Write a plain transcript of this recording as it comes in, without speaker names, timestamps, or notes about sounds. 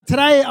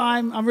Today,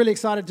 I'm really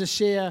excited to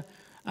share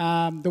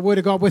the Word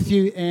of God with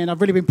you, and I've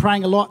really been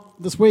praying a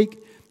lot this week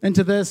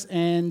into this,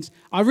 and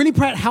I really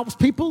pray it helps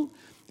people.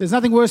 There's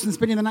nothing worse than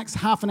spending the next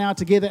half an hour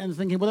together and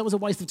thinking, well, that was a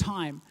waste of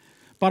time.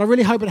 But I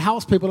really hope it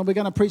helps people, and we're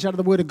going to preach out of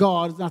the Word of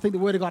God, and I think the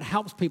Word of God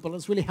helps people.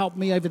 It's really helped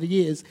me over the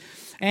years.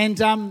 And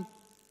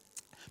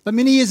but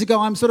many years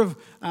ago, I'm sort of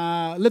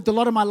lived a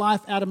lot of my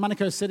life out of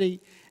Manukau City,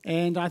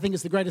 and I think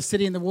it's the greatest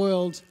city in the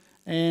world.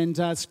 And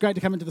it's great to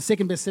come into the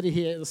second best city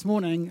here this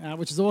morning,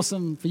 which is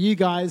awesome for you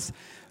guys.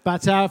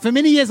 But for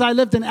many years, I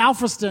lived in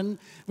Alfriston,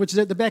 which is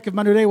at the back of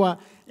Manurewa.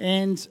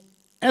 And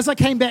as I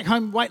came back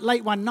home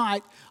late one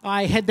night,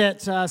 I had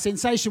that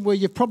sensation where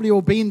you've probably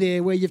all been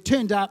there, where you've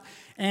turned up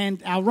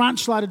and our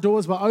ranch slider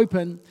doors were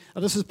open.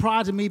 This was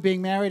prior to me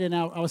being married, and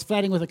I was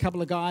flatting with a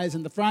couple of guys,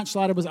 and the ranch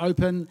slider was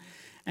open.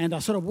 And I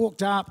sort of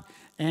walked up,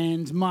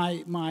 and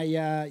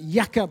my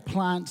yucca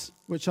plant,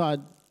 which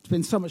I'd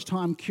spent so much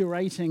time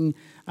curating,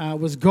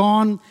 was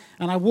gone.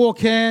 And I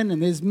walk in,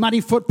 and there's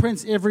muddy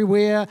footprints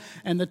everywhere,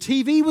 and the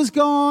TV was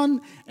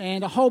gone,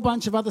 and a whole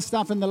bunch of other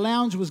stuff in the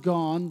lounge was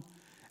gone.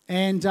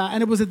 And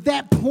it was at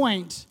that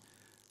point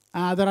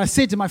that I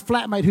said to my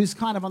flatmate, who's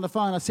kind of on the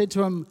phone, I said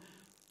to him,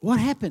 "What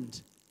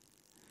happened?"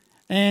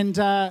 And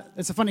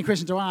it's a funny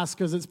question to ask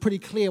because it's pretty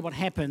clear what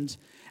happened.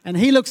 And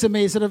he looks at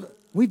me sort of,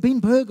 "We've been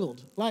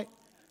burgled. Like,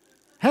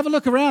 have a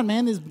look around,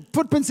 man. There's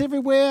footprints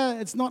everywhere.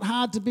 It's not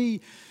hard to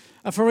be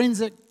a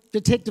forensic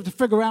detective to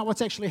figure out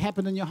what's actually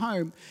happened in your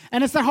home."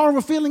 And it's that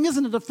horrible feeling,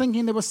 isn't it, of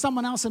thinking there was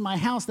someone else in my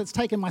house that's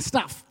taken my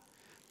stuff.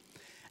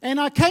 And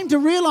I came to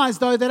realize,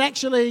 though, that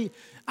actually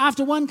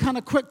after one kind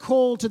of quick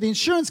call to the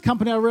insurance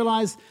company, I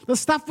realized the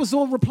stuff was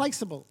all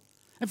replaceable.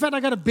 In fact, I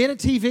got a better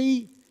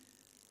TV.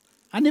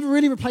 I never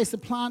really replaced the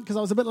plant because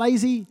I was a bit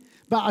lazy,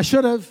 but I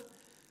should have.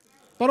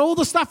 But all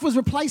the stuff was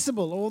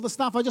replaceable. All the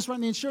stuff, I just rang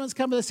the insurance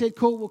company. They said,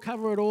 "Cool, we'll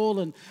cover it all."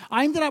 And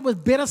I ended up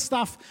with better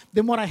stuff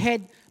than what I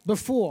had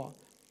before,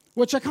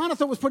 which I kind of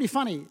thought was pretty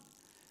funny.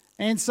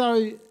 And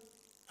so,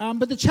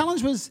 but the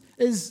challenge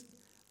is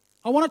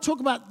I want to talk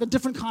about the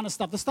different kind of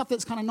stuff, the stuff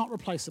that's kind of not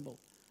replaceable.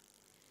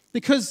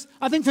 Because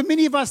I think for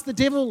many of us, the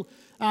devil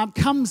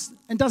comes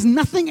and does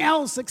nothing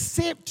else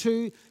except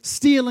to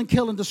steal and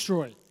kill and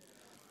destroy.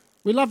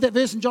 We love that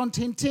verse in John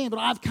 10:10, but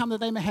I've come that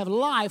they may have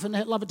life and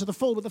love it to the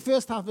full. But the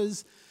first half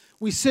is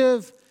we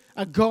serve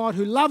a God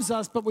who loves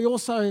us, but we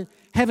also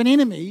have an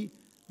enemy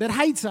that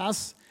hates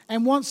us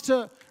and wants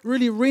to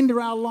really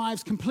render our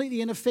lives completely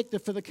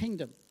ineffective for the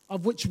kingdom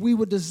of which we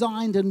were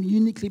designed and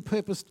uniquely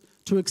purposed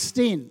to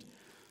extend.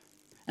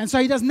 And so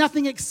he does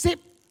nothing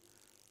except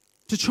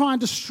to try and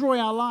destroy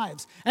our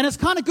lives. And it's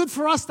kind of good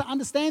for us to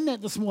understand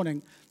that this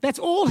morning. That's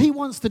all he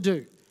wants to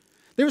do.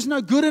 There is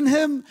no good in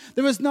him.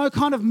 There is no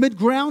kind of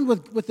mid-ground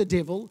with the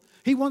devil.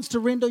 He wants to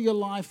render your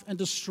life and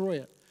destroy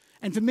it.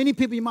 And for many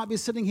people, you might be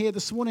sitting here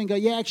this morning and go,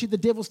 "Yeah, actually, the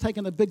devil's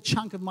taken a big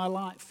chunk of my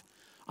life.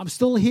 I'm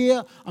still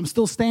here. I'm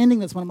still standing."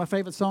 That's one of my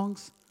favorite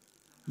songs.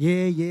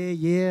 Yeah, yeah,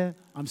 yeah.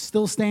 I'm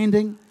still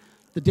standing.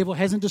 The devil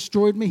hasn't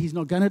destroyed me. He's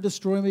not going to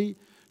destroy me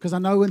because I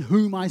know in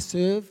whom I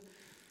serve.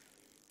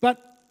 But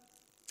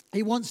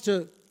he wants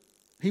to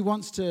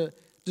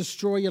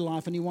destroy your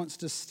life, and he wants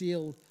to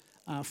steal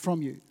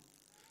from you.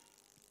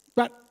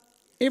 But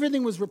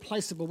everything was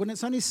replaceable. When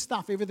it's only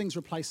stuff, everything's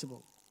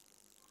replaceable.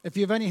 If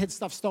you've only had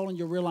stuff stolen,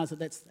 you'll realize that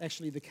that's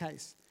actually the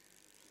case.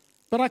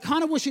 But I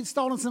kind of wish he'd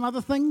stolen some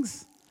other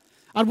things.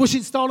 I wish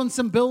he'd stolen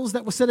some bills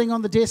that were sitting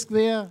on the desk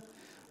there.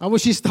 I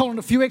wish he'd stolen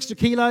a few extra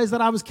kilos that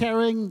I was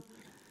carrying.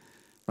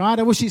 Right?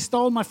 I wish he'd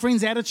stolen my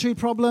friend's attitude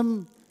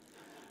problem.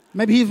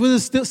 Maybe he would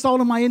have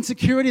stolen my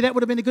insecurity. That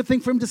would have been a good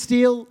thing for him to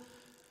steal.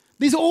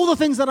 These are all the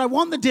things that I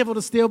want the devil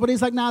to steal, but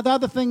he's like, "No, they're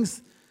the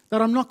things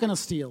that I'm not going to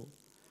steal.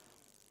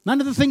 None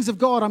of the things of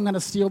God I'm going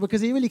to steal," because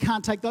he really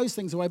can't take those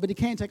things away, but he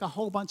can take a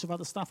whole bunch of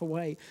other stuff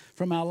away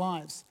from our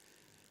lives.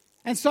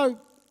 And so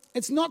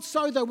it's not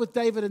so, though, with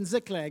David and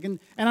Ziklag. And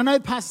I know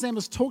Pastor Sam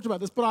has talked about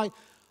this, but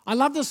I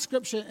love this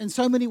scripture in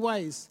so many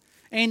ways.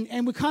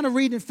 And we kind of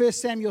read in 1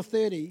 Samuel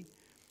 30,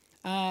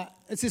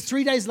 it says,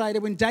 3 days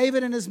later, when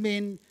David and his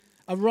men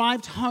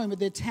arrived home at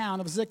their town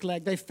of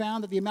Ziklag, they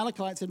found that the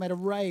Amalekites had made a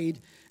raid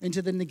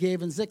into the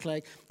Negev and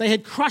Ziklag. They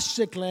had crushed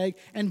Ziklag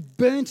and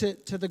burnt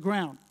it to the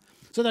ground.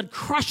 So they'd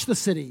crushed the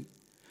city.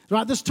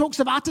 Right? This talks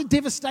of utter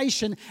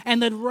devastation,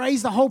 and they'd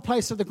razed the whole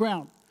place to the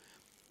ground.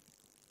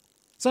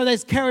 So they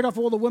carried off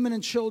all the women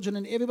and children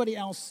and everybody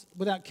else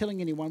without killing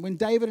anyone. When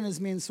David and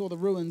his men saw the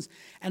ruins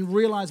and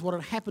realized what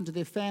had happened to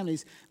their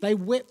families, they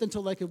wept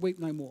until they could weep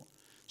no more.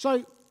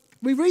 So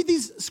we read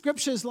these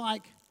scriptures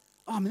like,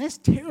 "Oh, man, that's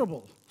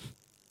terrible.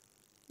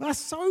 That's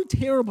so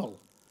terrible."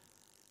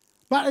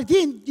 But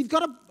again,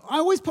 I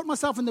always put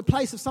myself in the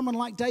place of someone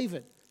like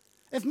David.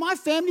 If my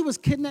family was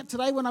kidnapped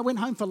today when I went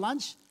home for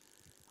lunch,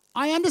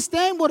 I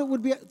understand what it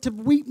would be to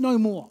weep no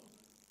more.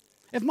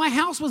 If my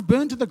house was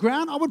burned to the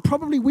ground, I would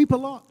probably weep a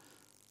lot.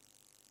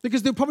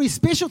 Because there are probably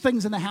special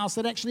things in the house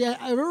that actually are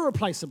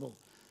irreplaceable.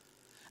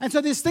 And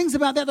so there's things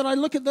about that I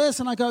look at this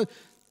and I go,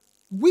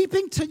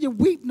 weeping till you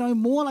weep no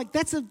more, like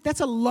that's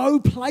a low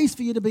place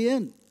for you to be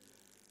in.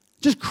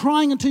 Just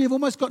crying until you've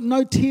almost got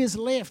no tears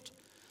left.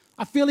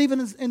 I feel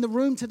even in the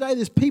room today,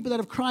 there's people that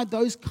have cried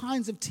those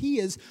kinds of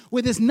tears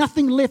where there's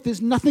nothing left,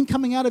 there's nothing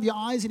coming out of your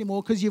eyes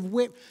anymore because you've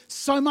wept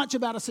so much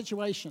about a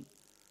situation.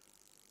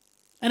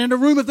 And in a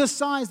room of this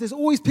size, there's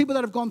always people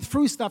that have gone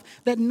through stuff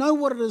that know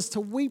what it is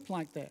to weep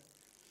like that.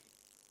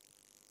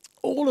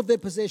 All of their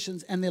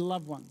possessions and their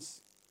loved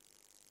ones.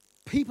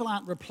 People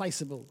aren't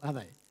replaceable, are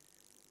they?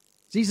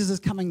 Jesus is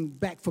coming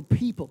back for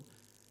people.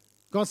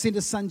 God sent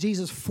His Son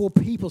Jesus for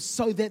people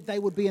so that they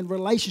would be in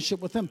relationship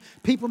with Him.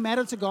 People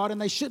matter to God and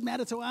they should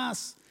matter to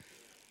us.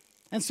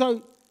 And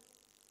so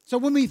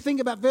when we think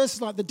about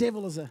verses like the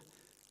devil is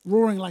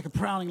roaring like a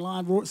prowling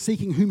lion,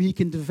 seeking whom he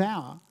can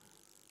devour,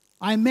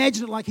 I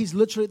imagine it like he's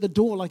literally at the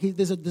door, like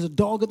there's a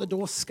dog at the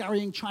door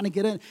scurrying, trying to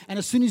get in. And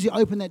as soon as you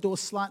open that door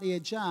slightly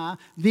ajar,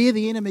 there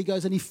the enemy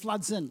goes and he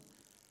floods in.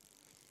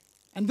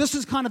 And this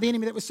is kind of the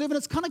enemy that we're serving.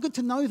 It's kind of good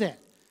to know that.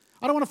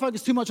 I don't want to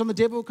focus too much on the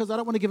devil because I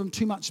don't want to give him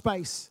too much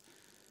space.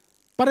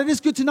 But it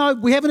is good to know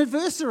we have an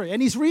adversary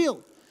and he's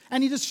real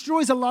and he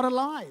destroys a lot of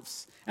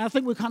lives. And I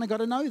think we've kind of got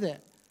to know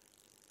that.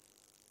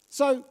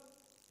 So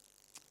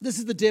this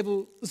is the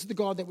devil. This is the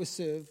God that we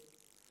serve.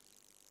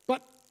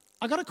 But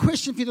I got a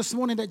question for you this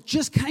morning that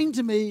just came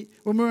to me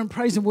when we were in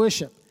praise and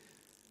worship.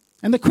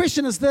 And the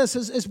question is this,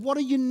 is what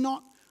are you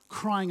not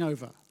crying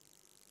over?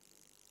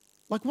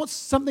 Like what's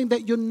something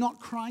that you're not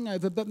crying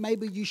over but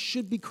maybe you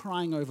should be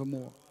crying over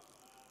more?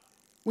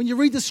 When you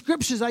read the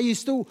scriptures, are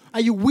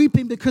you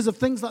weeping because of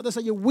things like this?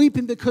 Are you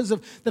weeping because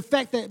of the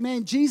fact that,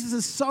 man, Jesus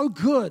is so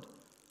good?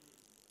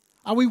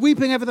 Are we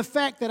weeping over the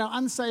fact that our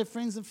unsaved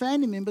friends and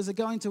family members are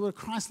going to a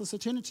Christless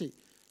eternity?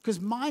 Because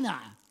mine are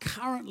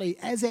currently,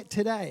 as at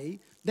today,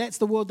 that's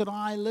the world that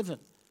I live in.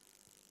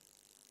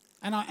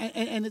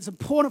 And it's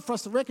important for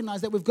us to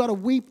recognize that we've got to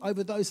weep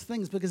over those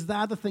things because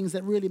they're the things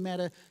that really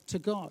matter to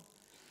God.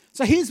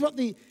 So here's what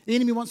the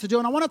enemy wants to do.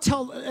 And I want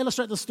to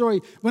illustrate the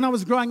story. When I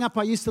was growing up,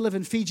 I used to live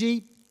in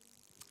Fiji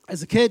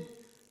as a kid.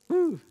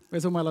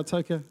 Where's all my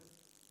Lautoka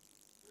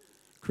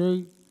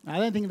crew? I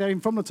don't think they're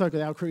even from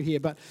Lautoka, our crew here,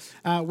 but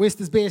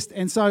West is best.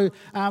 And so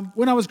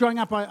when I was growing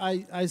up,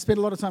 I spent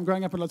a lot of time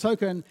growing up in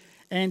Lautoka,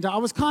 and I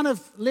was kind of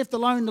left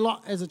alone a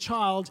lot as a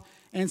child.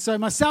 And so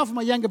myself and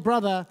my younger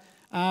brother,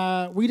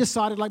 we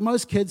decided, like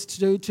most kids to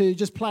do, to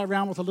just play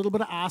around with a little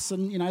bit of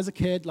arson, as a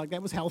kid. Like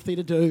that was healthy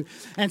to do.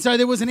 And so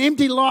there was an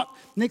empty lot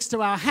next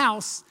to our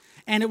house,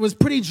 and it was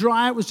pretty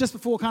dry. It was just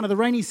before kind of the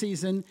rainy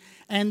season,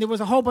 and there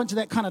was a whole bunch of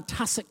that kind of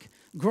tussock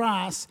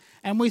grass.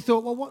 And we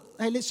thought, well,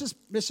 hey, let's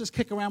just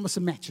kick around with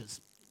some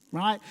matches,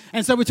 right?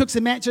 And so we took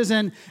some matches,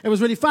 and it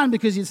was really fun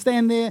because you'd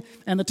stand there,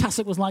 and the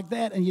tussock was like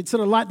that, and you'd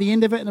sort of light the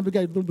end of it, and it would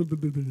go. Blah, blah, blah,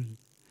 blah, blah.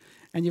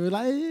 And you would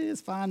like, it's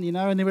fun, and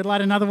then we'd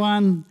light another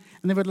one,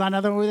 and then we'd light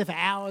another one. We were there for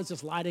hours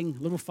just lighting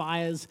little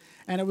fires,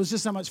 and it was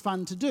just so much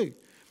fun to do.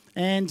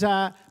 And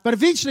but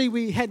eventually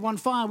we had one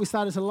fire we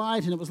started to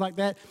light, and it was like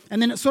that.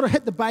 And then it sort of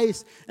hit the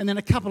base, and then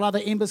a couple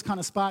other embers kind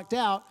of sparked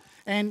out.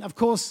 And, of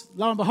course,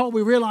 lo and behold,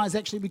 we realized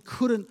actually we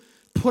couldn't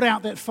put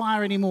out that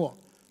fire anymore.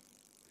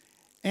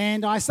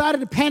 And I started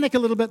to panic a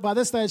little bit by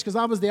this stage because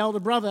I was the elder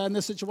brother in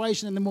this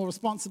situation and the more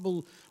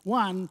responsible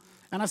one.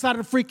 And I started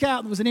to freak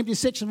out. There was an empty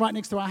section right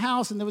next to our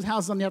house, and there was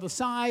houses on the other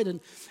side.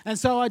 And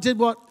so I did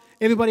what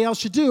everybody else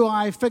should do.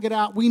 I figured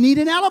out we need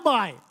an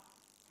alibi.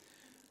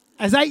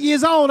 As 8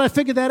 years old, I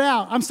figured that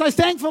out. I'm so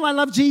thankful I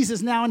love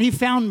Jesus now, and He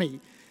found me.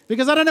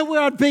 Because I don't know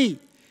where I'd be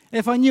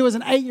if I knew as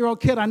an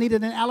 8-year-old kid I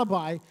needed an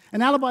alibi.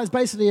 An alibi is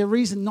basically a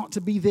reason not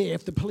to be there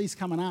if the police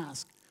come and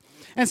ask.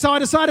 And so I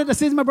decided, I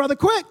said to my brother,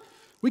 quick,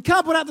 we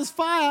can't put out this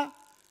fire.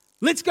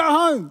 Let's go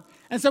home.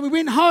 And so we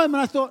went home,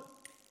 and I thought,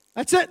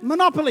 that's it,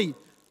 Monopoly.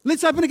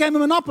 Let's open a game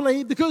of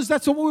Monopoly because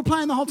that's what we were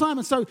playing the whole time.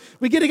 And so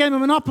we get a game of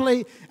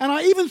Monopoly. And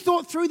I even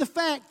thought through the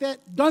fact that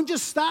don't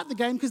just start the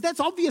game because that's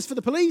obvious for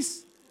the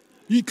police.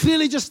 You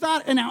clearly just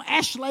start. In our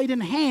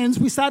ash-laden hands,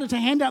 we started to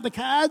hand out the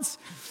cards.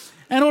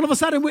 And all of a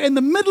sudden, we're in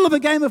the middle of a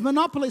game of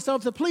Monopoly. So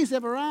if the police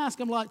ever ask,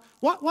 I'm like,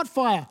 what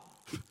fire?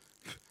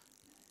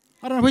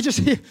 I don't know. We're just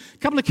here. A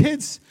couple of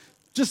kids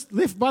just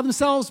left by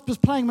themselves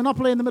just playing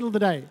Monopoly in the middle of the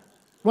day.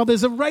 Well,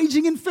 there's a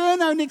raging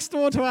inferno next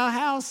door to our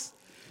house.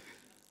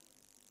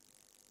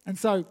 And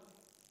so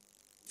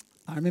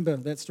I remember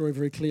that story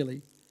very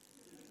clearly.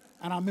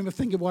 And I remember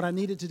thinking what I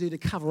needed to do to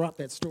cover up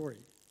that story,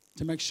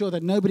 to make sure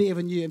that nobody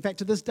ever knew. In fact,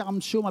 to this day, I'm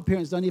sure my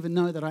parents don't even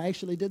know that I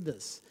actually did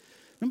this.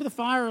 Remember the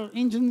fire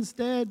engines,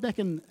 Dad, back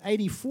in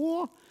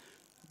 84?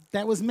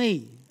 That was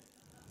me.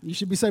 You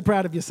should be so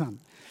proud of your son.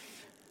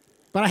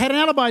 But I had an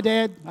alibi,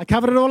 Dad. I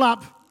covered it all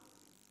up,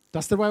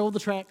 dusted away all the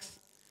tracks,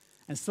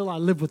 and still I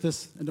live with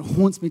this, and it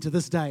haunts me to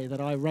this day that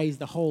I raised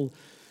the whole...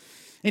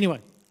 Anyway,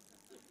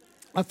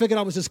 I figured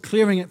I was just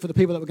clearing it for the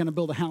people that were going to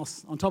build a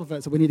house on top of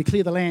it, so we need to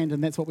clear the land,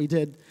 and that's what we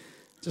did.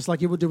 Just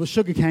like you would do with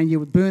sugarcane, you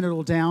would burn it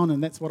all down,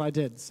 and that's what I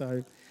did.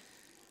 So,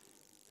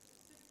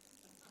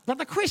 but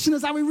the question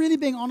is, are we really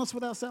being honest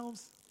with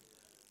ourselves?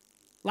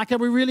 Like, are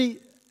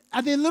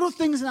there little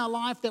things in our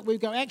life that we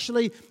go,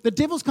 actually, the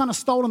devil's kind of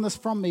stolen this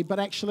from me, but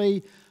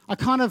actually, I'm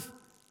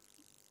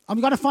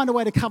going to find a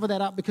way to cover that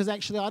up because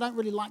actually I don't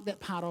really like that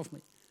part of me.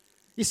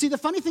 You see, the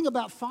funny thing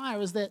about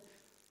fire is that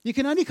you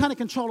can only kind of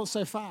control it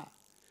so far.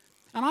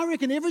 And I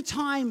reckon every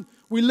time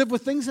we live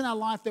with things in our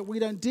life that we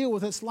don't deal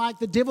with, it's like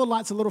the devil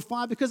lights a little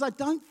fire, because I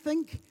don't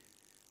think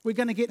we're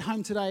going to get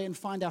home today and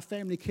find our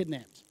family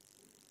kidnapped.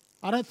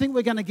 I don't think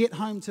we're going to get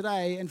home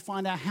today and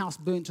find our house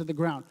burnt to the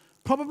ground.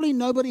 Probably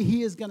nobody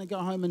here is going to go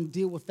home and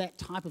deal with that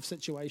type of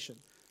situation.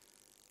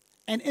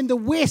 And in the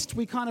West,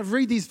 we kind of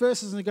read these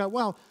verses and go,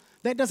 well,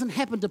 that doesn't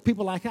happen to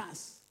people like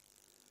us.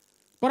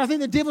 But I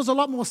think the devil's a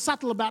lot more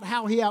subtle about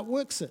how he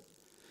outworks it.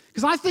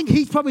 Because I think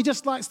he probably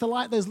just likes to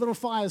light those little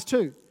fires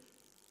too.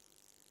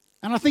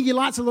 And I think he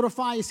lights a little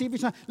fire, you see, every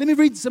time. Let me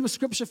read some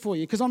scripture for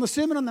you, because on the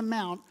Sermon on the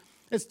Mount,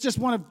 it's just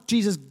one of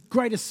Jesus'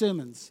 greatest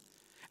sermons.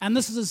 And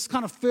this is his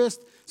kind of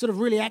first sort of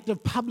really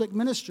active public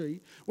ministry,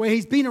 where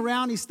he's been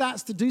around, he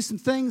starts to do some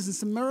things and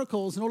some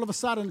miracles, and all of a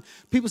sudden,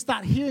 people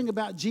start hearing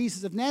about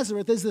Jesus of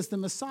Nazareth. Is this the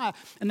Messiah?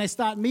 And they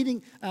start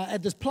meeting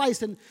at this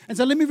place. And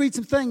so let me read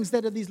some things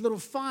that are these little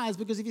fires,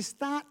 because if you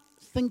start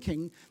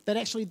thinking that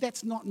actually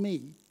that's not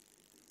me,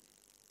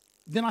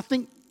 then I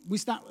think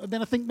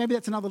maybe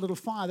that's another little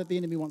fire that the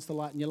enemy wants to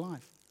light in your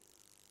life.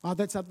 Oh,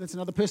 that's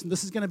another person.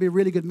 This is going to be a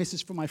really good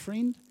message for my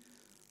friend.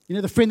 You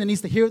know, the friend that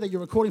needs to hear it that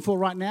you're recording for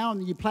right now,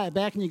 and you play it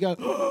back and you go,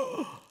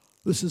 oh,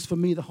 this is for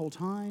me the whole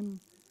time.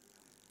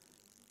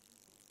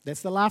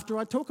 That's the laughter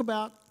I talk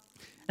about.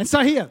 And so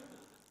here,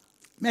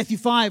 Matthew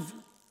 5,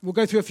 we'll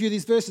go through a few of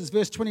these verses,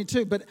 verse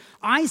 22. But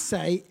I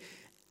say,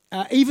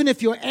 even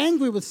if you're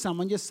angry with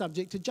someone, you're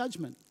subject to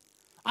judgment.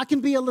 I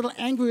can be a little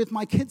angry with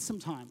my kids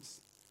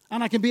sometimes.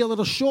 And I can be a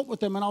little short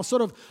with them, and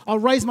I'll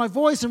raise my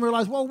voice and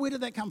realize, well, where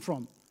did that come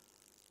from?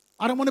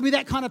 I don't want to be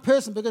that kind of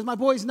person, because my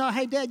boys know,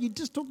 hey, Dad, you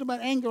just talked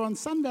about anger on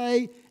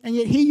Sunday, and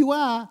yet here you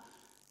are.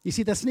 You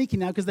see, they're sneaky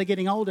now because they're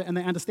getting older and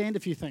they understand a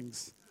few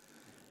things.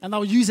 And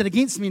they'll use it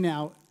against me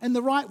now in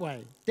the right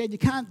way. Dad, you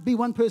can't be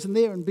one person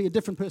there and be a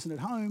different person at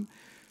home.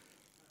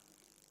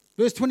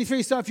 Verse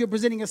 23, so if you're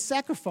presenting a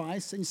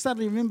sacrifice and you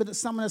suddenly remember that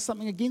someone has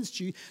something against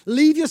you,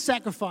 leave your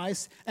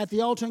sacrifice at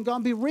the altar and go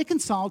and be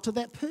reconciled to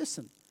that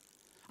person.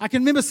 I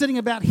can remember sitting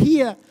about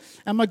here,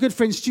 and my good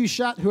friend Stu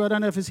Shutt, who I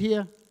don't know if is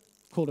here,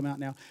 called him out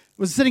now,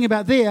 was sitting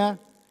about there,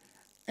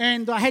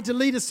 and I had to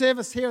lead a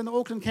service here on the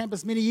Auckland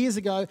campus many years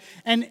ago,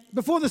 and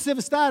before the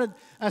service started,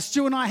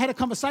 Stu and I had a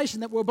conversation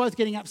that we were both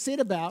getting upset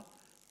about,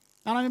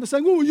 and I remember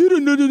saying, oh, you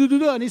didn't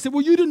do, and he said,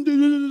 well, you didn't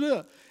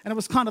do, and it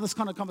was kind of this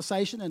kind of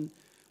conversation, and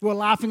we were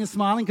laughing and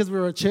smiling because we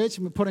were at church,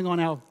 and we were putting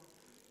on our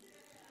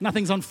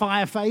nothing's on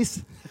fire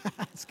face.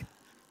 I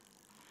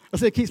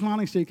said, keep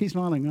smiling, Stu, keep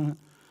smiling.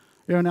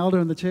 You're an elder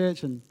in the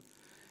church. And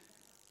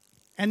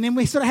then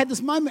we sort of had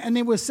this moment, and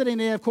then we're sitting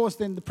there, of course,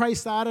 then the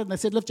praise started, and they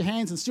said, lift your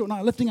hands, and Stuart and I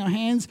are lifting our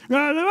hands,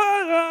 like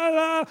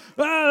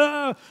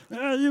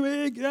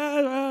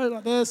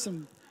this,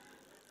 and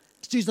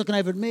Stu's looking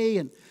over at me,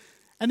 and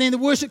then the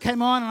worship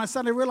came on, and I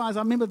suddenly realized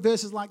I remembered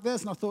verses like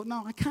this, and I thought,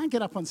 no, I can't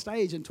get up on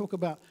stage and talk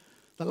about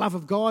the love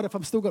of God if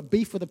I've still got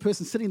beef with the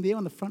person sitting there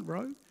on the front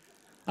row. And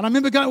I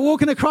remember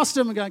walking across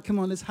to him and going, come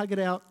on, let's hug it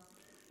out.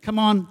 Come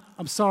on,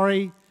 I'm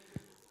sorry.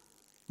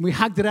 We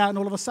hugged it out, and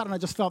all of a sudden, I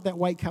just felt that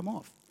weight come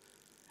off.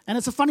 And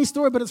it's a funny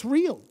story, but it's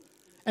real.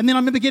 And then I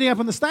remember getting up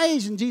on the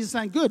stage, and Jesus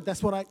saying, good,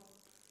 that's what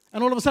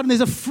and all of a sudden,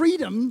 there's a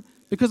freedom,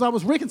 because I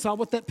was reconciled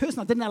with that person.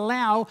 I didn't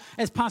allow,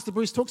 as Pastor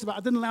Bruce talks about, I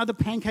didn't allow the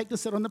pancake to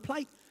sit on the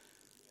plate.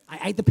 I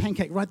ate the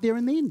pancake right there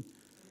and then.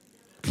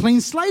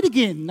 Clean slate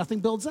again, nothing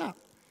builds up.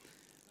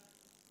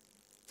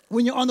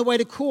 When you're on the way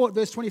to court,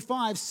 verse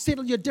 25,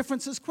 settle your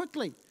differences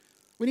quickly.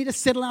 We need to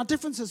settle our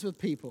differences with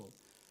people.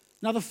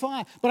 Another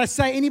fire. But I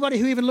say anybody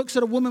who even looks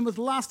at a woman with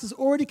lust has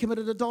already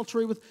committed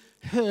adultery with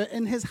her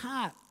in his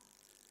heart.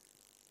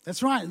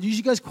 That's right. It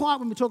usually goes quiet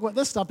when we talk about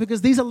this stuff,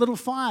 because these are little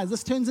fires.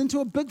 This turns into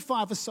a big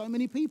fire for so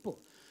many people.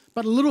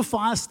 But little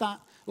fires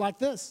start like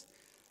this.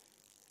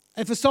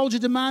 If a soldier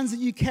demands that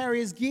you carry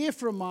his gear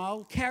for a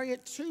mile, carry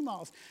it 2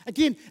 miles.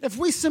 Again, if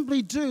we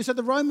simply do, so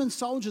the Roman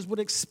soldiers would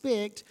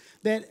expect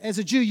that as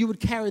a Jew you would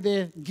carry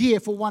their gear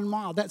for 1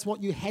 mile. That's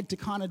what you had to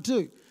kind of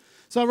do.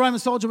 So a Roman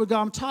soldier would go,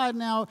 I'm tired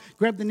now,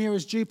 grab the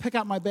nearest Jew, pick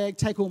up my bag,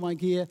 take all my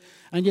gear,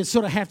 and you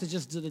sort of have to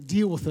just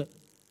deal with it.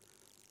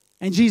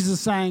 And Jesus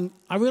is saying,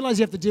 I realize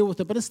you have to deal with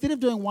it, but instead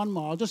of doing 1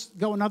 mile, just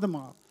go another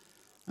mile.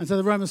 And so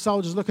the Roman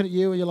soldier's looking at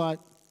you, and you're like,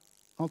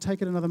 I'll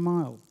take it another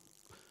mile.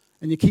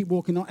 And you keep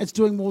walking on. It's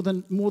doing more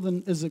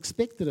than is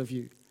expected of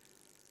you.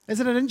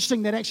 Isn't it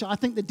interesting that actually I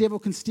think the devil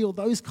can steal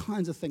those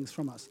kinds of things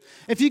from us?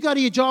 If you go to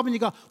your job and you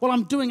go, well,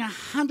 I'm doing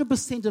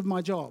 100% of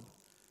my job.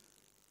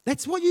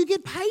 That's what you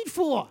get paid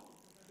for.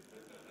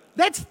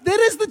 That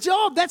is the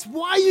job. That's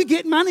why you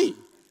get money,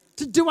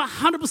 to do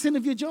 100%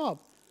 of your job.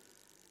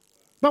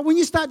 But when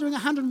you start doing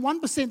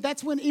 101%,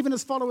 that's when, even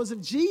as followers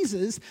of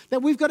Jesus,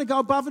 that we've got to go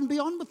above and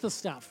beyond with this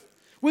stuff.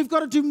 We've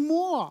got to do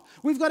more.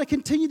 We've got to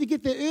continue to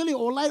get there early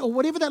or late or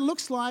whatever that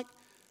looks like.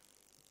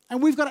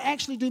 And we've got to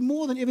actually do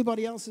more than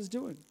everybody else is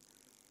doing.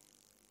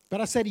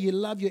 But I say to you,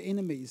 love your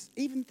enemies.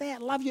 Even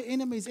that, love your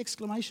enemies,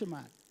 exclamation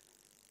mark.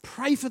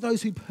 Pray for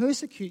those who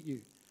persecute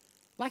you.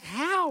 Like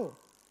how?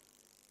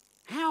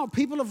 How?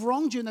 People have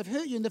wronged you and they've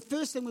hurt you, and the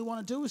first thing we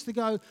want to do is to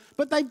go,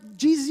 but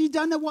Jesus, you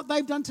don't know what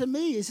they've done to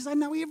me. He says, I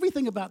know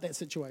everything about that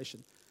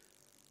situation.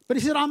 But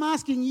he said, I'm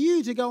asking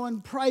you to go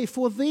and pray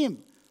for them.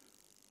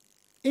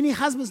 Any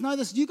husbands know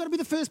this. You've got to be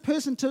the first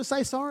person to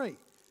say sorry.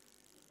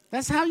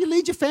 That's how you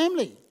lead your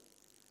family.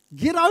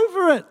 Get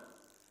over it.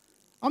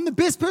 I'm the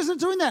best person at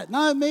doing that.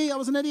 No, me, I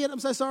was an idiot. I'm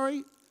so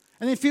sorry.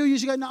 And then Phil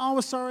usually go, no, I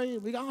was sorry.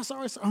 We go, oh,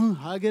 sorry. Oh,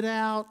 hug it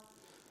out.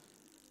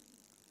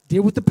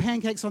 Deal with the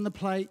pancakes on the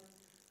plate.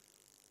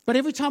 But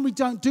every time we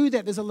don't do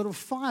that, there's a little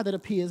fire that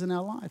appears in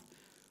our life.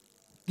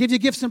 Give your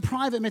gifts in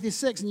private, Matthew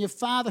 6, and your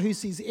Father who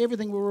sees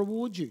everything will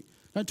reward you.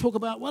 Don't talk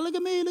about, well, look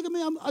at me.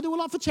 I do a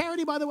lot for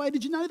charity, by the way.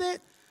 Did you know that?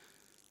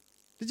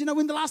 Did you know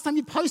when the last time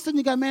you posted and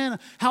you go, man, I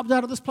helped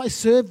out at this place,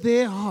 served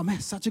there. Oh, man,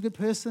 such a good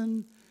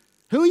person.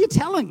 Who are you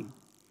telling?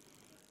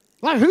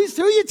 Like, who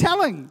are you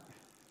telling?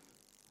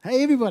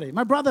 Hey, everybody.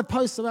 My brother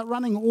posts about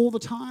running all the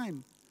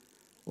time.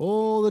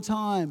 All the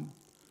time.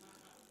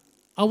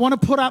 I want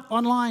to put up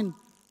online,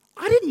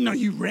 I didn't know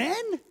you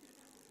ran.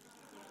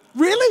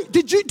 Really? Do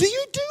you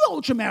do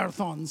ultra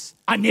marathons?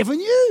 I never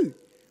knew.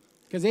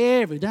 Because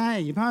every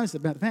day you post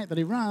about the fact that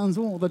he runs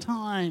all the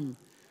time.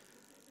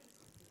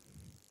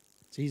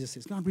 Jesus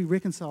says, God, be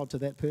reconciled to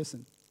that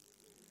person.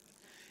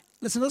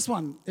 Listen to this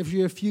one. If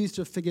you refuse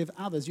to forgive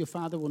others, your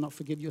Father will not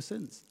forgive your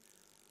sins.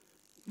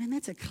 Man,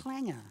 that's a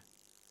clanger.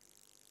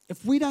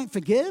 If we don't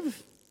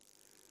forgive,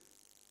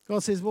 God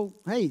says, well,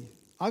 hey,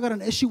 I got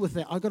an issue with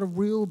that. I got a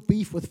real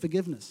beef with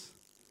forgiveness.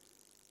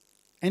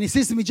 And he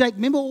says to me, Jake,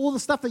 remember all the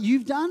stuff that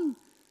you've done?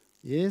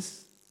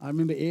 Yes, I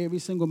remember every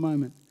single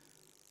moment.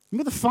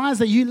 Remember the fires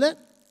that you lit?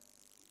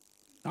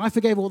 I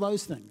forgave all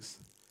those things.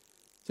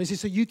 So he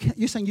says, so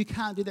you're saying you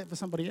can't do that for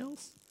somebody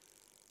else?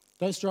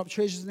 Don't store up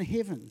treasures in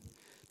heaven.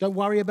 Don't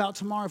worry about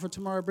tomorrow, for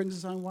tomorrow brings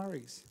its own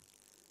worries.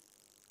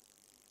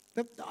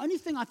 The only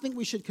thing I think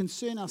we should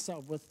concern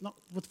ourselves with, not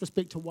with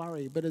respect to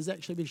worry, but is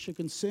actually we should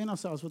concern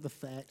ourselves with the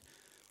fact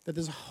that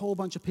there's a whole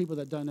bunch of people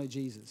that don't know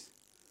Jesus.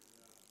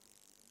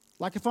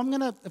 Like if I'm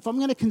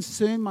gonna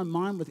concern my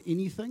mind with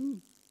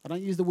anything, I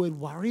don't use the word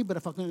worry, but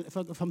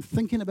if I'm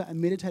thinking about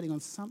and meditating on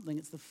something,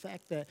 it's the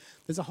fact that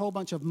there's a whole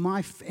bunch of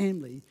my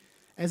family,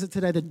 as of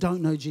today, that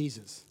don't know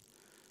Jesus.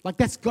 Like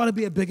that's got to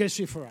be a big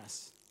issue for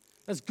us.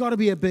 That's got to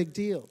be a big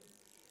deal.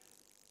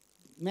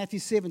 Matthew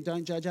 7,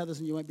 don't judge others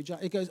and you won't be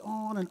judged. It goes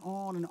on and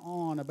on and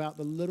on about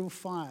the little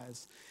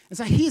fires. And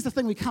so here's the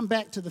thing, we come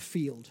back to the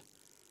field.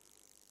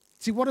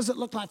 See, what does it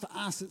look like for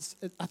us?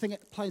 I think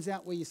it plays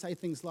out where you say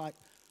things like,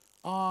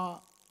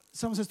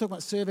 someone says talk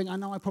about serving. I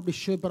know I probably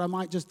should, but I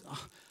might just,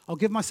 I'll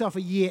give myself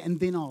a year and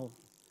then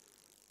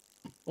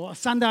or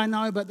Sunday I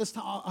know, but this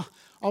time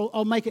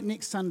I'll make it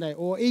next Sunday.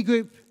 Or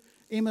e-group,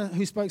 Emma,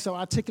 who spoke so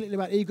articulately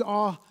about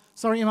e-group,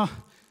 sorry Emma,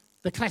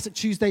 the classic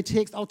Tuesday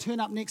text, I'll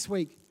turn up next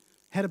week.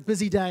 Had a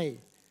busy day,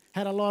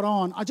 had a lot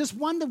on. I just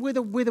wonder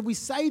whether we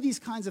say these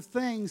kinds of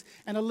things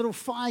and a little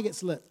fire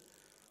gets lit.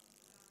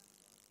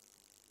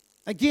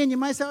 Again, you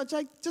may say, oh,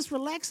 Jake, just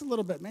relax a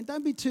little bit, man.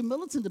 Don't be too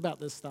militant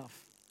about this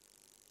stuff.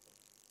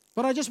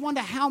 But I just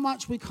wonder how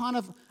much we kind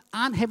of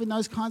aren't having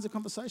those kinds of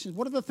conversations.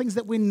 What are the things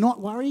that we're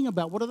not worrying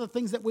about? What are the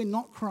things that we're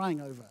not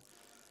crying over?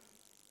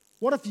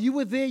 What if you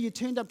were there, you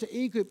turned up to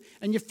e-group,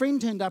 and your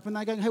friend turned up, and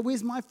they're going, hey,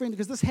 where's my friend?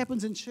 Because this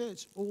happens in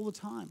church all the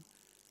time.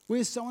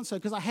 Where's so-and-so?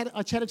 Because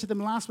I chatted to them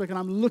last week, and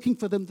I'm looking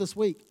for them this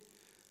week.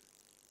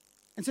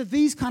 And so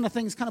these kind of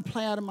things kind of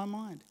play out in my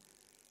mind.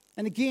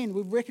 And again,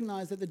 we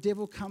recognize that the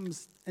devil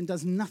comes and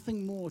does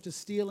nothing more to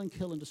steal and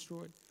kill and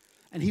destroy.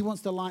 And he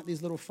wants to light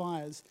these little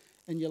fires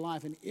in your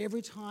life. And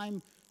every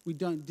time we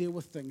don't deal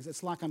with things,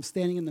 it's like I'm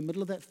standing in the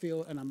middle of that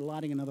field and I'm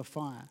lighting another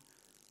fire.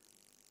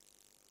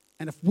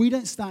 And if we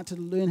don't start to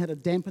learn how to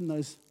dampen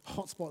those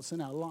hot spots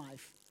in our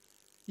life,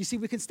 you see,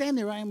 we can stand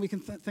there and we can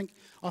think,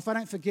 oh, if I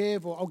don't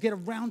forgive or I'll get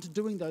around to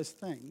doing those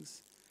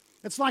things.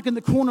 It's like in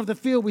the corner of the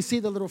field, we see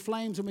the little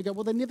flames and we go,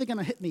 well, they're never going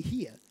to hit me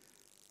here.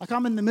 Like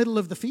I'm in the middle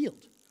of the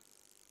field.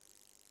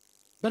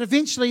 But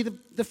eventually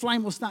the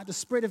flame will start to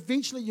spread.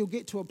 Eventually you'll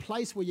get to a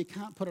place where you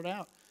can't put it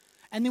out.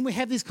 And then we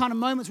have these kind of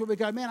moments where we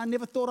go, man, I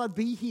never thought I'd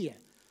be here.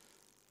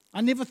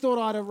 I never thought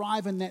I'd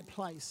arrive in that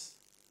place.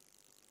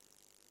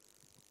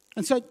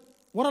 And so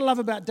what I love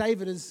about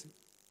David is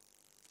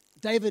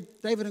David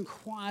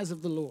inquires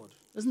of the Lord.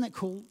 Isn't that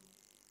cool?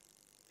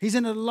 He's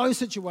in a low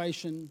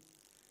situation.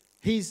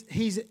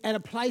 He's at a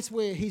place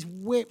where he's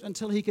wept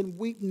until he can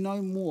weep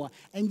no more.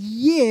 And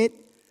yet,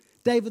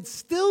 David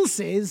still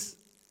says,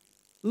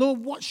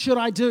 Lord, what should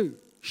I do?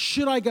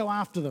 Should I go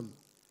after them?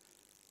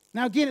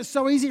 Now, again, it's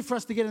so easy for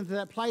us to get into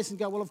that place and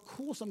go, well, of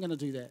course I'm going to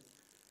do that.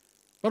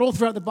 But all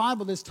throughout the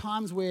Bible, there's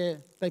times where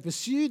they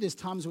pursue, there's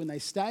times when they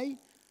stay,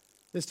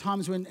 there's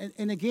times when,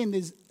 and again,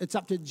 it's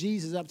up to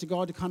Jesus, up to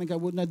God to kind of go,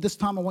 well, no, this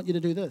time I want you to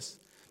do this.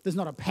 There's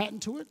not a pattern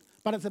to it,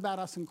 but it's about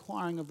us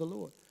inquiring of the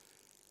Lord.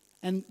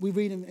 And we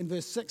read in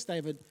verse 6,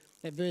 David,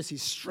 that verse, he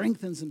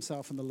strengthens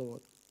himself in the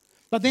Lord.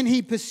 But then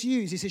he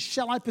pursues. He says,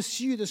 shall I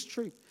pursue this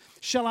troop?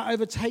 shall I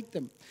overtake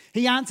them?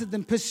 He answered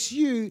them,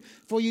 pursue,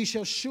 for you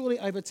shall surely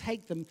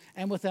overtake them,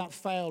 and without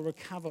fail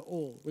recover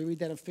all. We read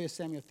that in 1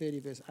 Samuel 30,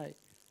 verse 8.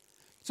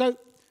 So,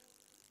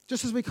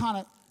 just as we kind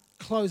of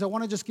close, I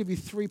want to just give you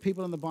 3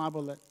 people in the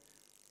Bible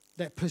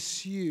that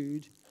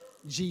pursued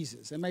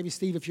Jesus. And maybe,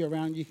 Steve, if you're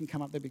around, you can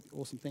come up. That'd be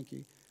awesome. Thank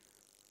you.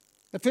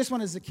 The first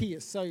one is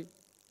Zacchaeus. So,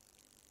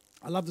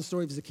 I love the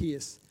story of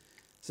Zacchaeus.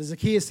 So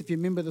Zacchaeus, if you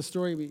remember the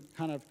story, we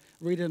kind of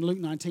read it in Luke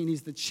 19.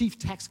 He's the chief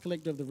tax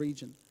collector of the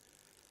region.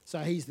 So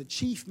he's the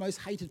chief, most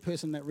hated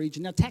person in that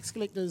region. Now, tax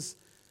collectors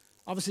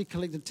obviously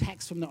collected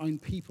tax from their own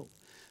people.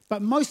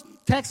 But most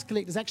tax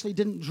collectors actually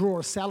didn't draw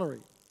a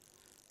salary.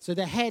 So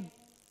they had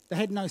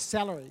no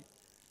salary.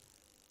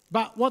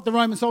 But what the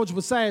Roman soldier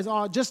would say is,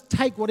 just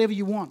take whatever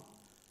you want.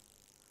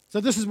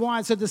 So this is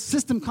why, so the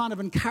system kind of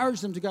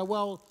encouraged them to go,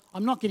 well,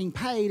 I'm not getting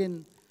paid,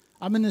 and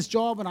I'm in this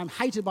job, and I'm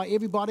hated by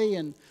everybody,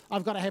 and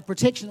I've got to have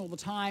protection all the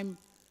time.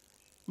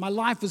 My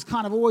life is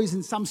kind of always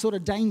in some sort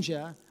of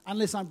danger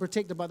unless I'm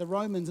protected by the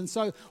Romans. And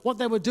so what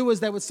they would do is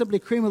they would simply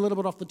cream a little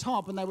bit off the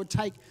top, and they would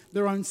take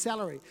their own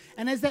salary.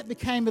 And as that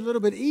became a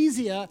little bit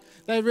easier,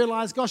 they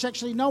realized, gosh,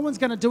 actually no one's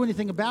going to do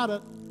anything about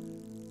it.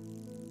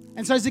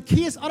 And so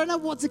Zacchaeus, I don't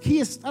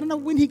know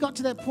when he got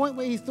to that point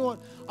where he thought,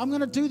 I'm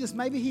going to do this.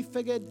 Maybe he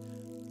figured,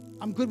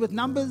 I'm good with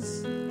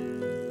numbers.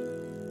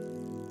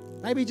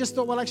 Maybe he just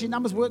thought, well, actually,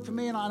 numbers work for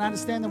me, and I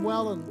understand them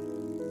well,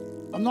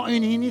 and I'm not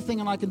earning anything,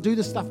 and I can do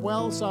this stuff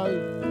well.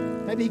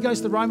 So maybe he goes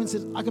to the Romans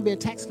and says, I can be a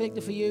tax collector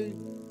for you.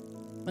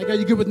 They go,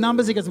 you good with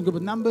numbers? He goes, I'm good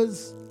with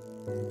numbers.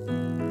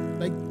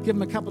 They give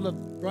him a couple of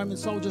Roman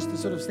soldiers to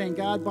sort of stand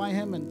guard by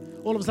him,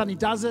 and all of a sudden he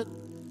does it,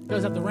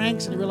 goes up the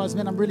ranks, and he realizes,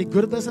 man, I'm really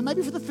good at this. And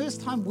maybe for the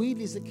first time,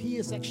 weirdly,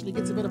 Zacchaeus actually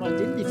gets a bit of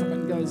identity from it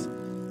and goes,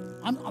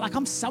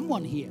 I'm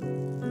someone here.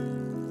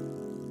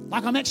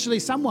 Like, I'm actually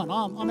someone.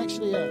 I'm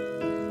actually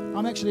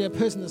a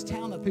person in this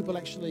town that people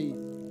actually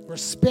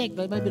respect.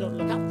 They maybe don't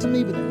look up to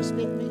me, but they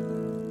respect me.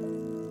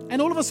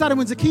 And all of a sudden,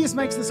 when Zacchaeus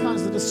makes this kind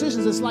of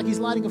decisions, it's like he's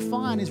lighting a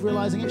fire and he's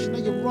realizing,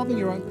 actually, no, you're robbing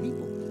your own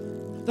people.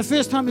 The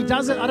first time he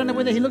does it, I don't know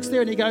whether he looks there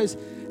and he goes,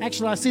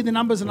 actually, I see the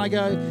numbers, and I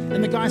go,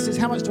 and the guy says,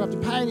 how much do I have to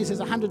pay? And he says,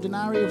 100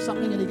 denarii or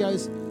something, and he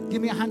goes,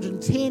 give me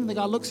 110. And the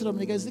guy looks at him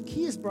and he goes,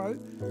 Zacchaeus, bro,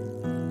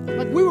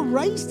 like, we were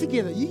raised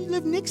together. You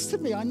live next to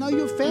me. I know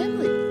your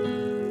family.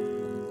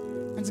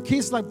 And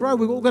Zacchaeus is like, bro,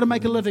 we've all got to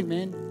make a living,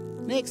 man.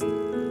 Next.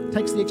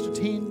 Takes the extra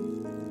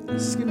 10,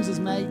 skims his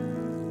mate.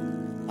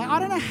 Like, I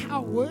don't know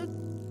how it worked,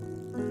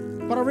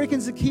 but I reckon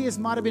Zacchaeus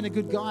might have been a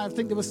good guy. I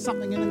think there was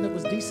something in him that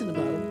was decent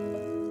about him.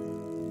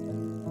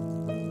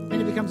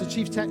 And he becomes a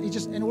chief tax.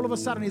 And all of a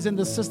sudden he's in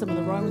this system, and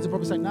the Romans are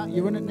probably saying, no,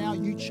 you're in it now.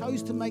 You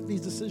chose to make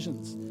these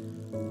decisions,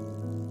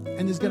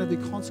 and there's going to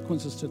be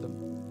consequences to them.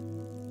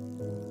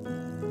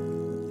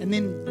 And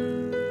then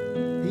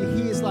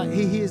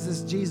he hears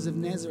this Jesus of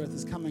Nazareth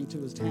is coming to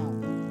his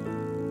town.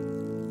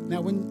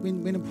 Now,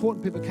 when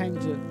important people came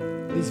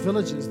to these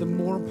villages, the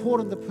more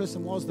important the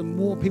person was, the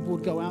more people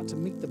would go out to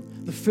meet them.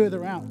 The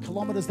further out,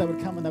 kilometers they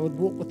would come, and they would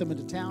walk with them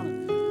into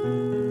town.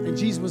 And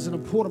Jesus was an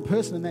important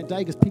person in that day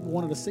because people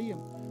wanted to see him.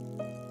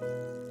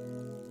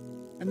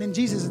 And then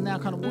Jesus is now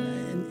kind of,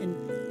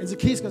 and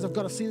Zacchaeus goes, I've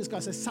got to see this guy.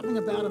 So something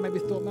about him maybe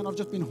thought, man, I've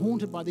just been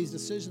haunted by these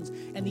decisions,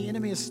 and the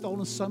enemy has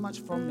stolen so much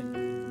from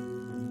me.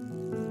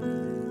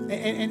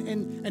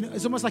 And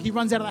it's almost like he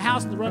runs out of the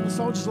house, and the Roman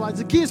soldiers are like,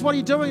 Zacchaeus, what are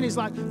you doing? And he's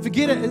like,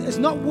 forget it. It's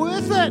not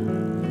worth it.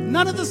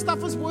 None of this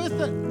stuff is worth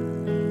it.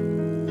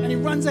 And he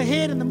runs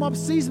ahead, and the mob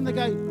sees him. They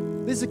go,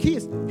 there's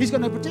Zacchaeus. He's got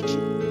no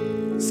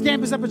protection.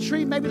 Scampers up a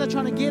tree. Maybe they're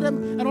trying to get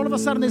him. And all of a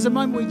sudden, there's a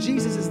moment where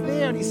Jesus is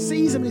there, and he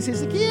sees him, and he says,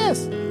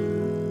 Zacchaeus.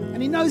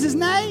 And he knows his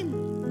name.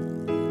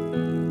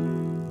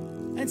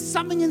 And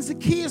something in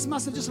Zacchaeus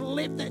must have just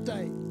leapt that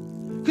day,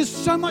 because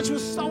so much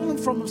was stolen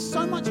from him.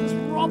 So much was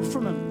robbed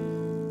from him.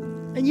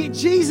 And yet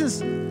Jesus,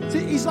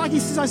 he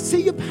says, I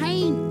see your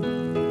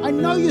pain. I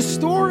know your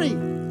story.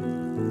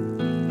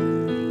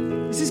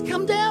 He says,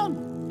 come down.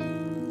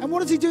 And what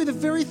does he do? The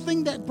very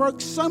thing that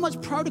broke so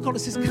much protocol. He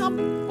says, come,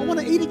 I want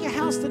to eat at your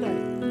house today.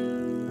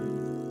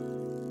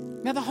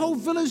 Now, the whole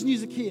village knew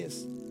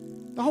Zacchaeus.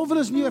 The whole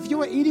village knew if you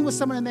were eating with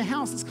someone in their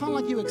house, it's kind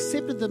of like you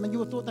accepted them and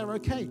you thought they were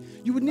okay.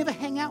 You would never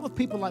hang out with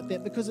people like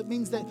that, because it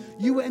means that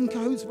you were in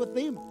cahoots with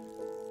them.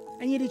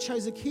 And yet he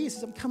chose Zacchaeus. He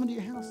says, I'm coming to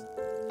your house.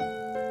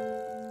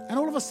 And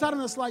all of a sudden,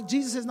 it's like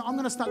Jesus says, no, I'm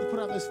going to start to put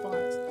out those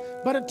fires.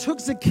 But it took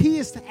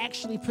Zacchaeus to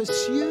actually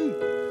pursue.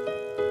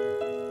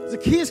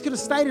 Zacchaeus could have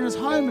stayed in his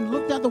home and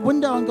looked out the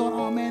window and gone,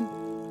 oh, man.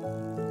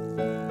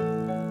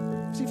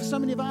 See, for so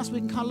many of us, we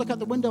can kind of look out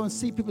the window and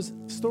see people's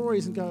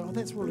stories and go, oh,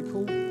 that's really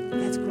cool.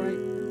 That's great.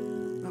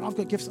 And I've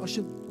got gifts. I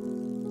should,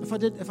 if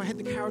I had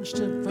the courage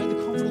to, if I had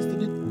the confidence to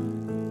do.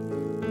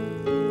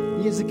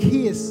 And yet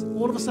Zacchaeus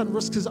all of a sudden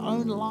risks his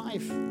own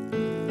life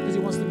because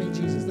he wants to meet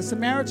Jesus. The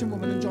Samaritan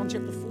woman in John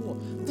chapter 4.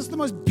 This is the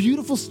most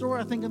beautiful story,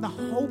 I think, in the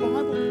whole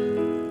Bible.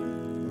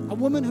 A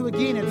woman who,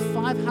 again, had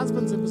 5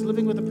 husbands and was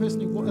living with a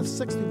person of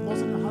 6 who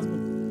wasn't her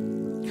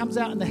husband. Comes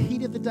out in the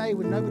heat of the day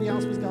when nobody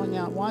else was going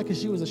out. Why? Because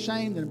she was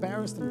ashamed and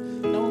embarrassed,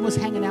 and no one was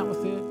hanging out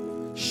with her.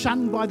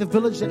 Shunned by the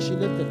village that she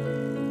lived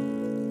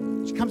in.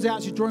 She comes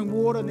out, she's drawing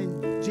water, and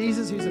then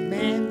Jesus, who's a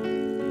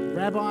man,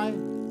 rabbi,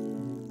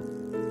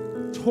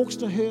 talks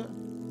to her.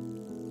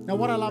 Now,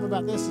 what I love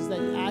about this is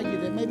they argue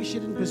that maybe she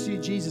didn't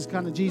pursue Jesus,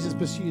 kind of Jesus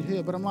pursued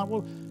her. But I'm like,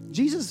 well,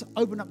 Jesus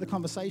opened up the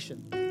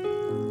conversation.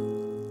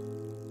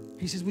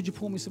 He says, would you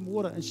pour me some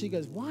water? And she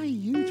goes, why are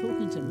you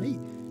talking to me?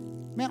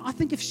 Man, I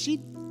think if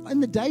in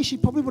the day, she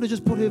probably would have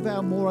just put her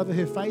veil more over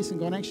her face and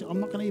gone, actually,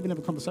 I'm not going to even have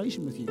a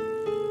conversation with you.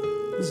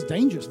 This is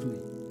dangerous for me.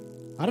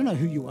 I don't know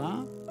who you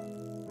are.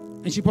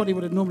 And she probably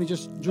would have normally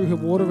just drew her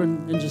water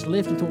and just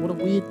left and thought, what a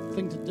weird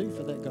thing to do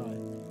for that guy.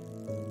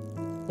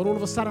 But all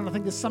of a sudden, I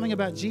think there's something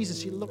about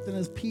Jesus. She looked in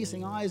his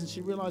piercing eyes and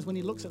she realized when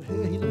he looks at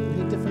her, he looked at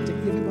her different to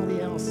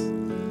everybody else.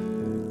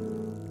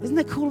 Isn't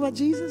that cool about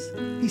Jesus?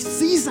 He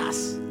sees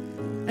us,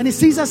 and he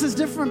sees us as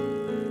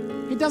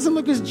different. He doesn't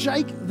look as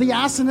Jake, the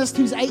arsonist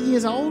who's 8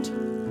 years old.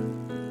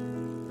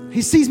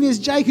 He sees me as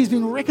Jake, who's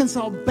been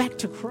reconciled back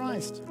to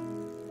Christ.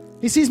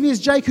 He sees me as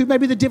Jake, who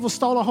maybe the devil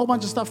stole a whole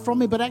bunch of stuff from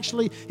me, but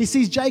actually he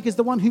sees Jake as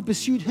the one who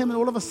pursued him, and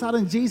all of a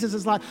sudden Jesus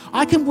is like,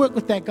 I can work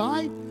with that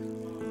guy.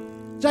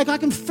 Jake, I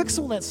can fix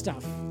all that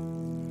stuff.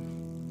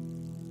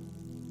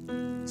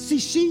 See,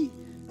 she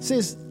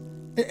says,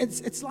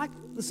 it's like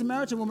the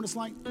Samaritan woman. It's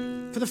like,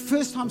 for the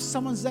first time,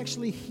 someone's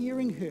actually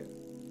hearing her.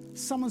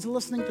 Someone's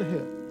listening to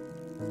her.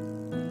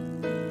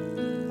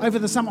 Over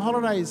the summer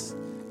holidays,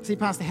 see,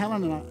 Pastor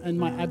Helen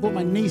and I brought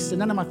my niece, and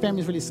none of my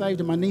family's really saved,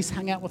 and my niece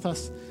hung out with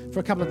us for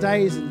a couple of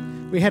days,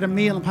 and we had a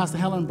meal, and Pastor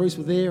Helen and Bruce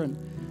were there, and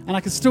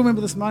I can still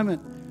remember this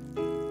moment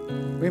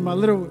where my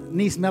little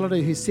niece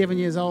Melody, who's 7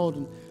 years old,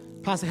 and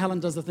Pastor Helen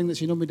does the thing that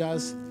she normally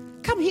does.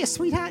 Come here,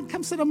 sweetheart,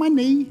 come sit on my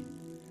knee.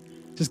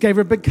 Just gave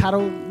her a big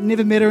cuddle,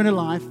 never met her in her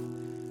life.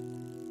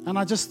 And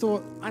I just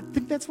thought, I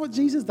think that's what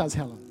Jesus does,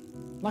 Helen.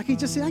 Like he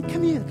just said, hey,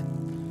 come here.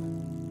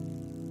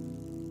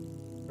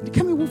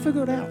 Come here, we'll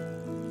figure it out.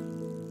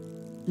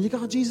 And you go,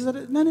 oh, Jesus,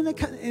 no. And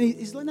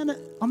he's like, no,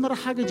 I'm not a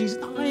hugger, Jesus.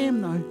 No, I am,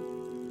 no.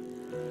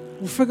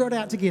 We'll figure it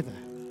out together.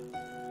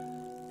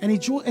 And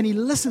he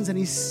listens and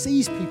he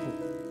sees people.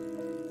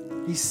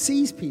 He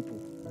sees people.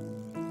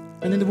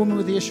 And then the woman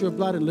with the issue of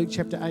blood in Luke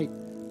chapter 8,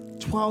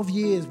 12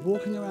 years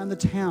walking around the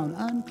town,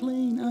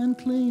 unclean,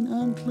 unclean,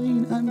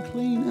 unclean,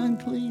 unclean,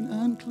 unclean,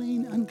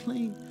 unclean,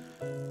 unclean.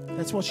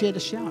 That's what she had to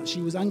shout.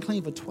 She was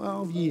unclean for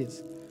 12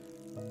 years.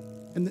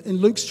 And in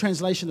Luke's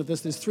translation of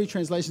this, there's 3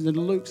 translations. In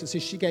Luke's, it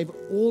says she gave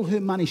all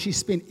her money. She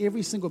spent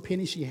every single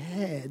penny she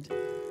had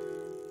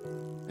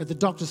at the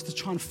doctors to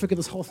try and figure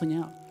this whole thing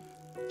out.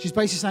 She's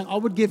basically saying, I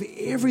would give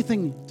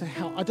everything to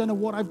help. I don't know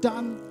what I've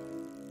done.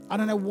 I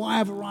don't know why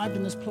I've arrived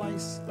in this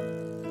place.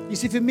 You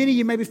see, for many,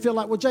 you maybe feel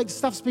like, well, Jake,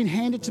 stuff's been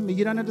handed to me.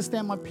 You don't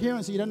understand my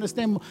parents. You don't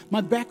understand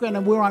my background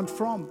and where I'm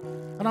from.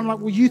 And I'm like,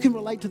 well, you can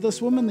relate to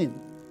this woman then.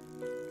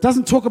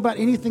 Doesn't talk about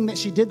anything that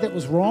she did that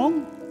was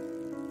wrong.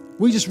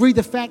 We just read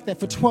the fact that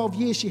for 12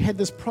 years she had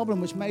this problem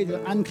which made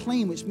her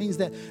unclean, which means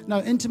that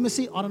no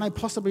intimacy, I don't know,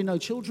 possibly no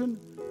children,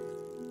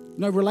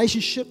 no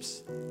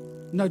relationships,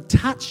 no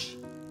touch,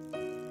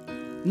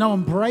 no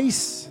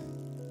embrace.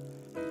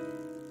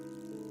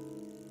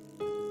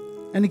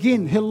 And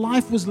again, her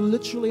life was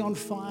literally on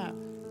fire.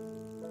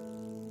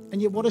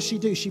 And yet what does she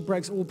do? She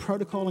breaks all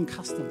protocol and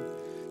custom.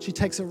 She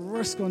takes a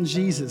risk on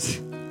Jesus.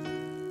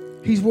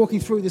 He's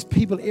walking through, there's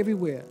people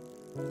everywhere.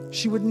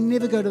 She would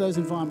never go to those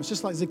environments.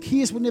 Just like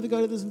Zacchaeus would never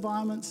go to those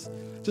environments.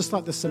 Just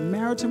like the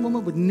Samaritan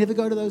woman would never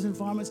go to those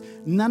environments.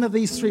 None of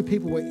these 3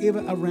 people were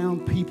ever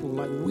around people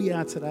like we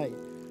are today.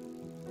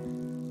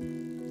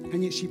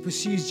 And yet she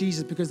pursues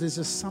Jesus because there's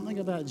just something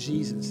about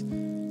Jesus.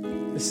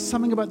 There's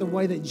something about the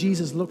way that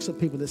Jesus looks at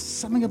people. There's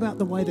something about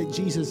the way that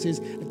Jesus says,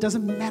 it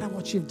doesn't matter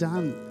what you've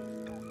done.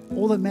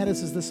 All that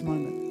matters is this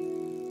moment.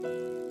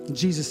 And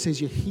Jesus says,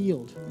 you're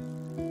healed.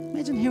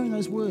 Imagine hearing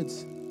those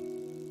words.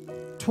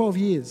 12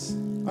 years.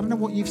 I don't know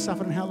what you've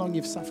suffered and how long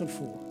you've suffered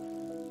for.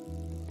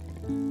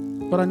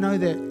 But I know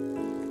that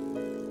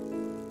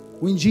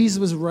when Jesus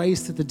was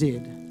raised to the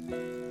dead,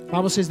 the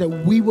Bible says that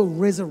we were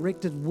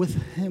resurrected with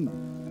him.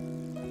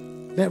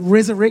 That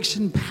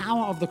resurrection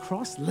power of the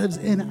cross lives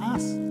in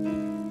us,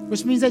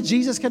 which means that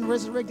Jesus can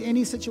resurrect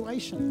any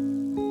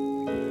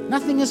situation.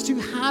 Nothing is too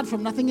hard for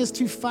him. Nothing is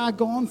too far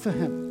gone for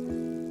him.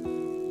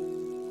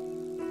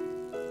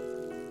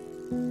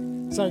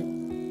 So,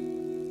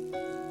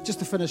 just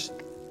to finish,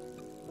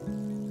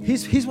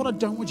 here's what I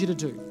don't want you to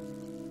do.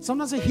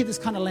 Sometimes I hear this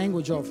kind of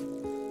language of,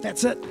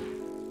 that's it.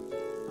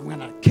 I'm going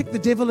to kick the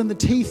devil in the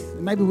teeth.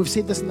 Maybe we've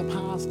said this in the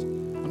past.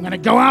 I'm going to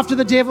go after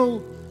the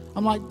devil.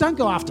 I'm like, don't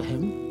go after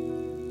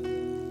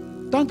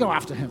him. Don't go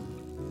after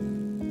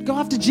him. Go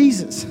after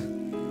Jesus.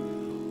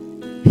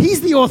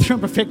 He's the author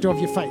and perfecter of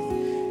your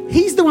faith.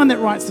 He's the one that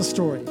writes the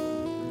story.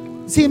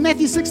 See, in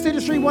Matthew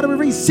 6:33, what do we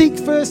read? Seek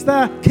first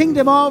the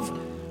kingdom of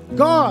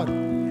God.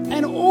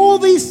 And all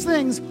these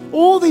things,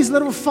 all these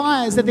little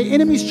fires that the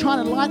enemy's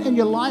trying to light in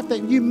your life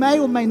that you may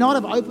or may not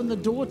have opened the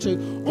door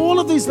to, all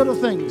of these little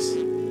things,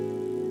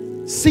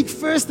 seek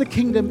first the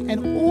kingdom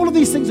and all of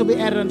these things will be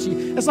added unto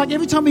you. It's like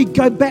every time we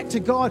go back to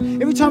God,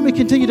 every time we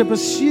continue to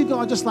pursue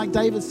God, just like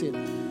David said,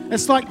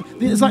 It's like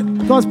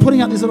God's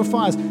putting out these little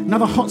fires.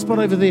 Another hot spot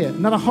over there.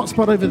 Another hot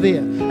spot over there.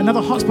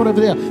 Another hot spot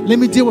over there. Let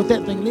me deal with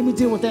that thing. Let me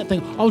deal with that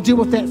thing. I'll deal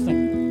with that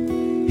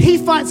thing. He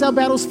fights our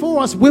battles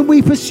for us when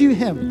we pursue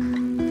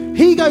Him.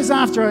 He goes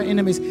after our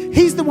enemies.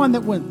 He's the one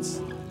that wins.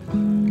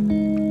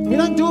 We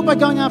don't do it by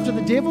going after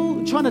the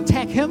devil, trying to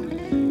attack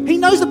him. He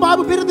knows the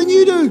Bible better than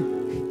you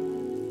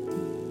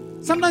do.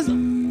 Sometimes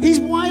he's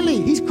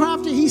wily, he's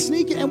crafty, he's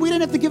sneaky, and we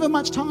don't have to give him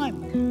much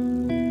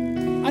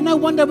time. I know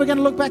one day we're going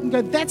to look back and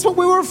go, that's what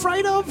we were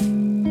afraid of.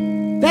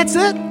 That's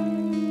it.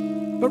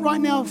 But right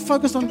now,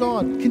 focus on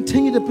God.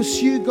 Continue to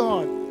pursue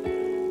God.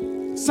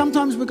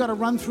 Sometimes we've got to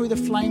run through the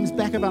flames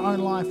back of our own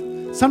life.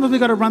 Sometimes we've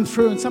got to run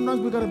through, and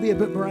sometimes we've got to be a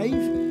bit brave.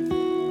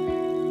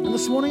 And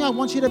this morning, I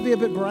want you to be a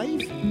bit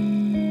brave.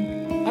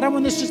 I don't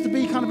want this just to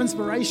be kind of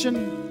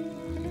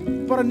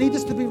inspiration, but I need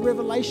this to be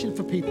revelation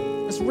for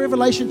people. It's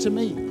revelation to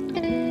me.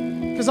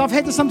 Because I've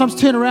had to sometimes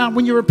turn around.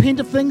 When you repent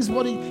of things,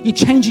 you're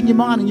changing your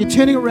mind and you're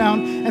turning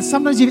around, and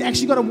sometimes you've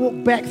actually got to walk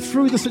back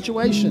through the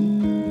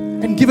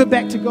situation and give it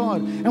back to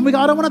God. And we go,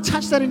 I don't want to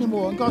touch that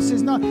anymore. And God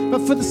says, no.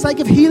 But for the sake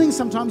of healing,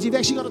 sometimes you've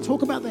actually got to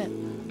talk about that.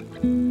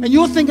 And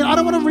you're thinking, I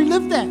don't want to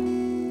relive that.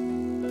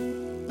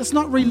 It's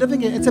not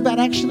reliving it. It's about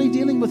actually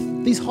dealing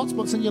with these hot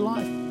spots in your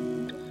life.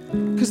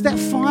 Because that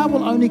fire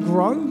will only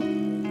grow.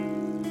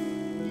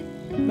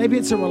 Maybe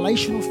it's a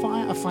relational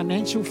fire, a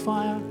financial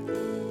fire.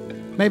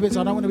 Maybe it's,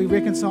 I don't want to be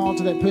reconciled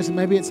to that person.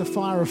 Maybe it's a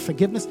fire of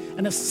forgiveness.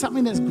 And it's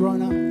something that's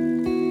grown up.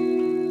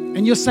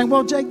 And you're saying,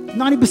 well, Jake,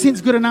 90%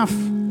 is good enough.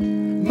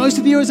 Most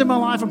of the areas of my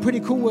life I'm pretty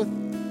cool with.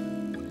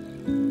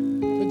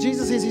 But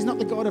Jesus says He's not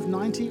the God of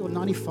 90 or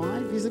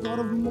 95. He's the God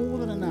of more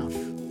than enough.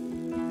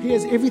 He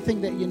has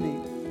everything that you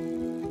need.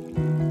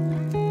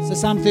 So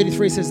Psalm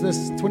 33 says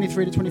this,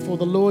 23 to 24,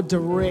 the Lord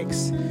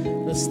directs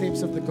the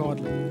steps of the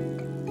godly.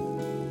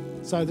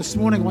 So this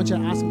morning I want you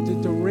to ask Him to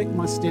direct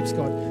my steps,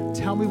 God.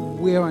 Tell me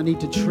where I need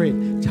to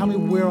tread. Tell me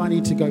where I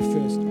need to go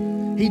first.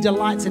 He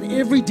delights in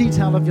every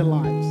detail of your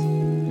lives.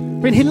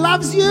 Friend, He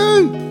loves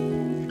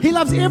you. He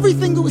loves every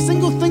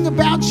single thing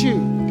about you.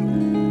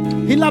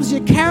 He loves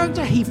your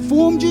character. He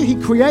formed you. He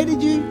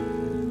created you.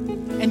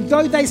 And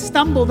though they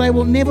stumble, they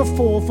will never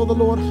fall, for the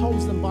Lord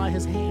holds them by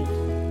His hand.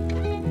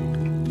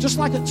 Just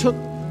like it took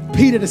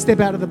Peter to step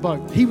out of the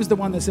boat. He was the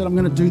one that said, I'm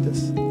going to do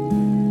this.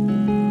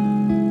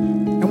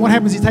 And what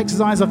happens? He takes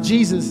his eyes off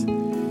Jesus,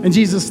 and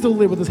Jesus is still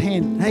there with his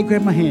hand. Hey,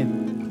 grab my hand.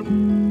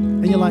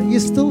 And you're like, you're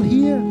still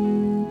here.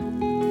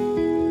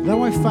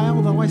 Though I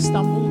fail, though I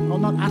stumble, I'll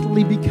not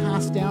utterly be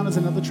cast down, is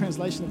another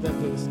translation of that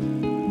verse.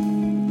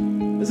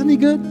 Isn't He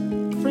good,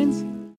 friends?